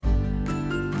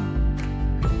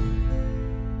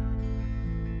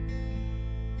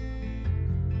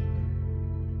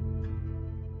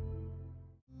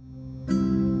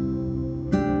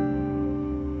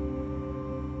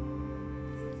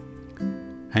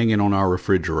Hanging on our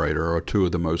refrigerator are two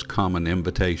of the most common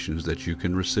invitations that you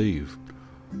can receive.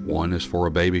 One is for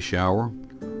a baby shower,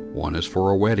 one is for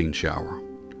a wedding shower.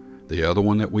 The other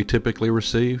one that we typically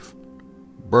receive?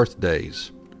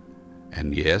 Birthdays.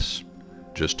 And yes,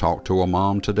 just talked to a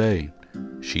mom today.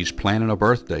 She's planning a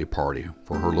birthday party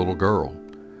for her little girl.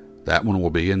 That one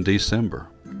will be in December.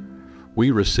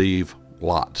 We receive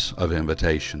lots of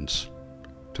invitations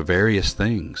to various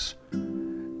things.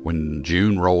 When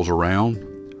June rolls around,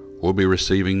 we'll be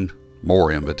receiving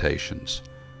more invitations.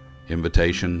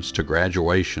 Invitations to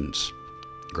graduations,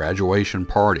 graduation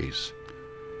parties.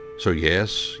 So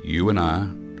yes, you and I,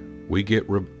 we get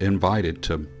invited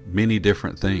to many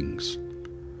different things.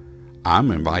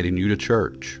 I'm inviting you to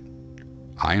church.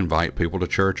 I invite people to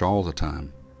church all the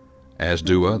time, as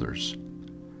do others.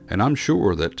 And I'm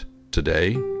sure that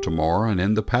today, tomorrow, and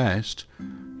in the past,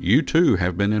 you too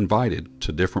have been invited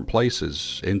to different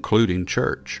places, including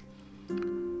church.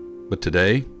 But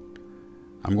today,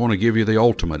 I'm going to give you the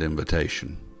ultimate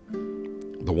invitation,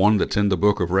 the one that's in the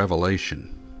book of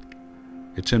Revelation.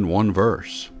 It's in one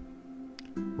verse.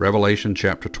 Revelation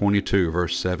chapter 22,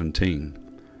 verse 17.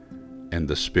 And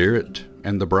the Spirit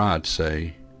and the bride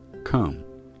say, Come.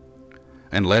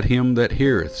 And let him that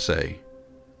heareth say,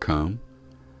 Come.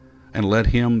 And let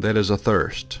him that is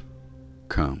athirst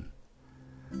come.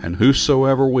 And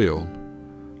whosoever will,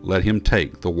 let him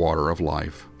take the water of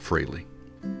life freely.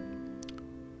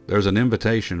 There's an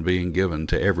invitation being given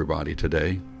to everybody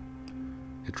today.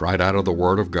 It's right out of the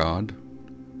Word of God,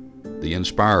 the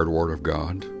inspired Word of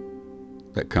God,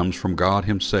 that comes from God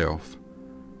Himself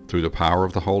through the power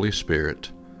of the Holy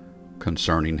Spirit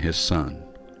concerning His Son.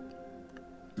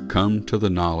 Come to the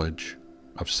knowledge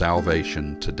of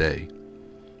salvation today.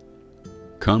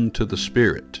 Come to the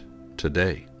Spirit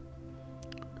today.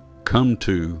 Come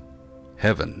to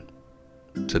heaven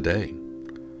today.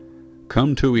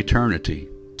 Come to eternity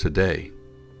today.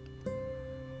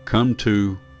 Come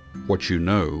to what you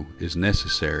know is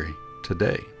necessary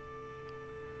today.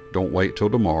 Don't wait till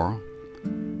tomorrow.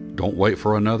 Don't wait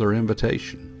for another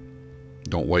invitation.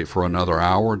 Don't wait for another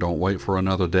hour. Don't wait for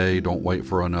another day. Don't wait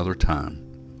for another time.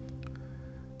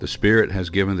 The Spirit has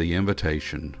given the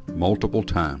invitation multiple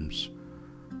times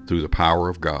through the power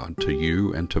of God to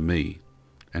you and to me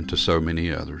and to so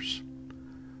many others.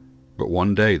 But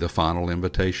one day the final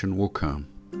invitation will come.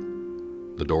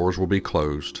 The doors will be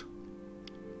closed.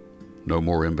 No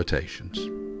more invitations.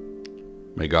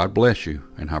 May God bless you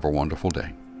and have a wonderful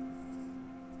day.